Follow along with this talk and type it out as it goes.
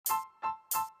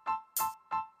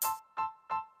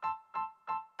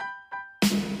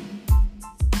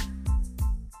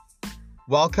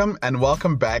Welcome and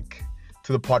welcome back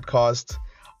to the podcast.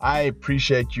 I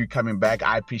appreciate you coming back.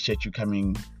 I appreciate you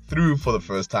coming through for the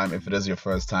first time, if it is your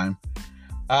first time.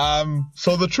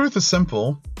 So the truth is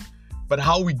simple, but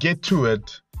how we get to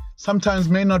it sometimes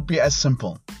may not be as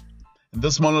simple. In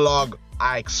this monologue,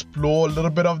 I explore a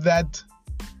little bit of that.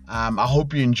 I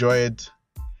hope you enjoy it.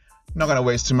 I'm not going to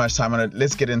waste too much time on it.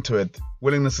 Let's get into it.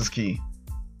 Willingness is key.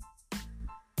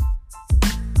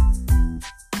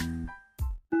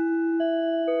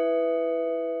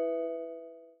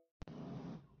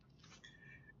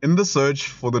 In the search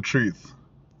for the truth,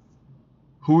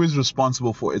 who is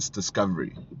responsible for its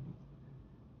discovery?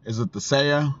 Is it the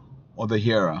sayer or the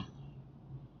hearer?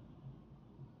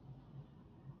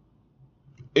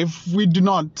 If we do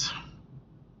not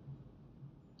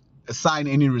assign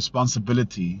any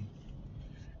responsibility,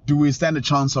 do we stand a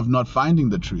chance of not finding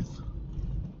the truth?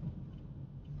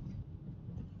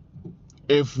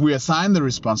 If we assign the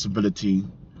responsibility,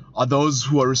 are those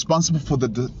who are responsible for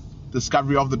the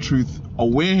discovery of the truth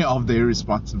aware of their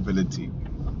responsibility?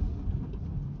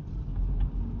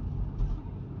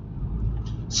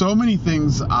 So many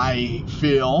things I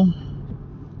feel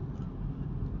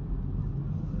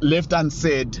left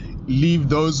unsaid leave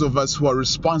those of us who are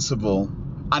responsible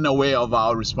unaware of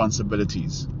our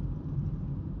responsibilities.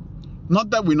 Not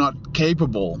that we're not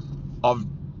capable of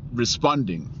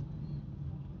responding,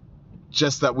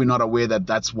 just that we're not aware that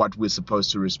that's what we're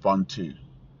supposed to respond to.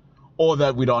 Or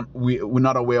that we're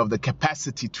not aware of the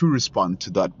capacity to respond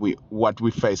to what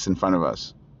we face in front of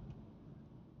us.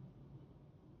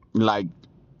 Like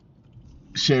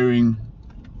sharing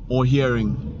or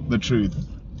hearing the truth.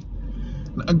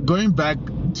 Going back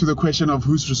to the question of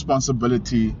whose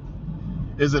responsibility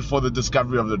is it for the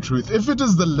discovery of the truth? If it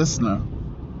is the listener,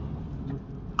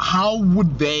 how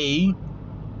would they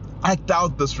act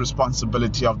out this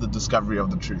responsibility of the discovery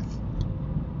of the truth?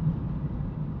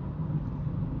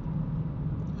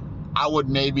 I would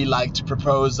maybe like to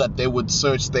propose that they would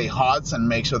search their hearts and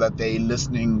make sure that they're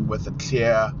listening with a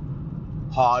clear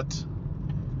heart.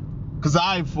 Because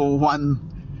I, for one,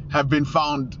 have been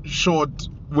found short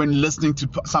when listening to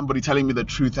somebody telling me the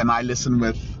truth, and I listen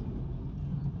with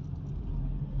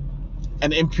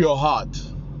an impure heart,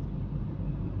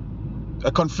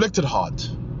 a conflicted heart,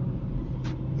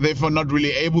 therefore not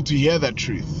really able to hear that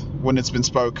truth when it's been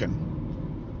spoken.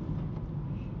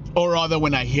 Or rather,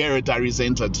 when I hear it, I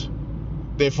resent it.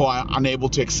 Therefore, I'm unable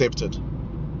to accept it.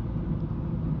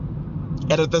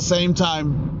 And at the same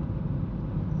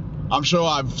time, I'm sure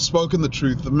I've spoken the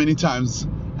truth many times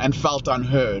and felt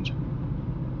unheard.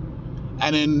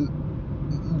 And in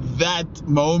that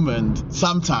moment,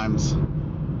 sometimes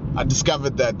I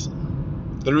discovered that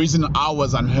the reason I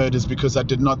was unheard is because I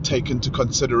did not take into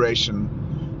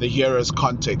consideration the hearer's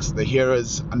context, the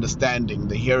hearer's understanding,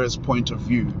 the hearer's point of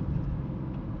view,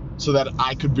 so that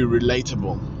I could be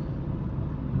relatable.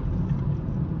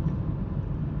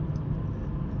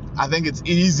 I think it's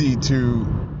easy to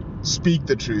speak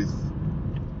the truth,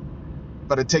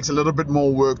 but it takes a little bit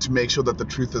more work to make sure that the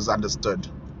truth is understood.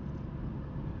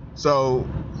 So,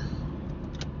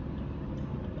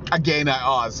 again,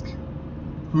 I ask,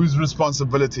 whose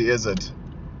responsibility is it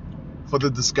for the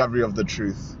discovery of the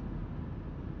truth?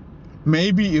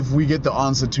 Maybe if we get the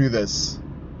answer to this,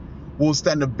 we'll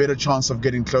stand a better chance of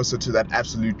getting closer to that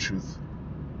absolute truth.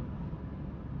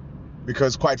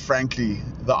 Because quite frankly,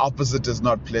 the opposite is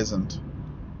not pleasant.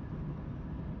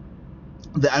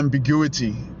 The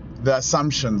ambiguity, the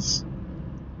assumptions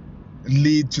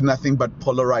lead to nothing but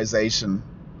polarization,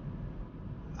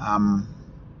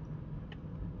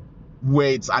 where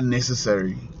it's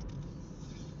unnecessary.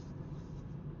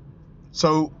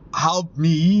 So help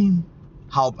me,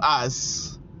 help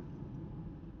us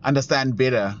understand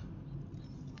better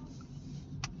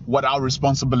what our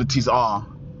responsibilities are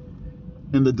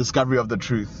in the discovery of the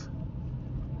truth,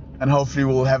 and hopefully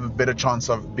we'll have a better chance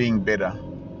of being better.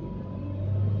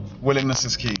 Willingness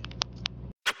is key.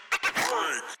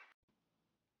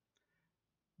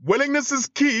 Willingness is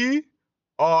key.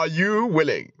 Are you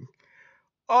willing?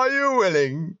 Are you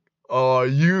willing? Are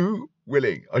you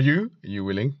willing? Are you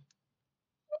willing?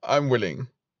 I'm willing.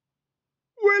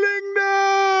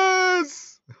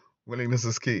 Willingness! Willingness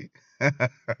is key.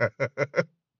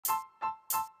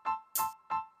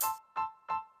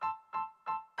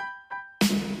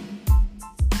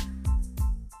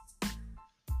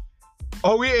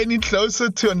 Are we any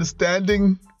closer to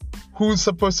understanding who's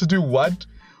supposed to do what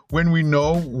when we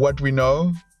know what we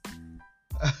know?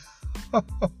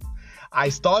 I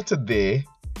started there,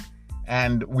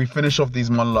 and we finish off these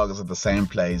monologues at the same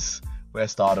place where I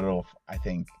started off, I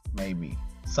think, maybe.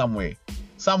 Somewhere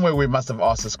we must have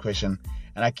asked this question,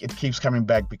 and it keeps coming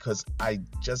back because I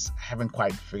just haven't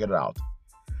quite figured it out.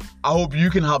 I hope you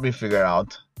can help me figure it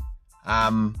out.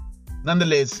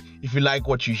 Nonetheless, if you like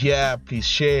what you hear, please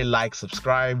share, like,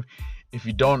 subscribe. If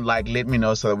you don't like, let me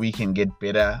know so that we can get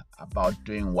better about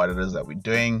doing what it is that we're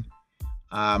doing.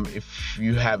 If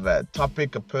you have a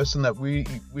topic, a person that we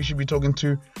should be talking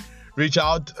to, reach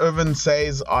out. Irvin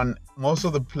Says on most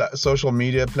of the social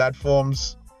media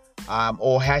platforms,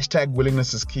 or hashtag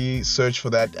willingness is key. Search for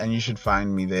that and you should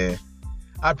find me there.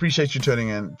 I appreciate you tuning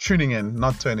in,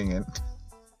 not turning in.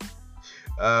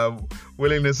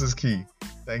 Willingness is key.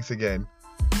 Thanks again.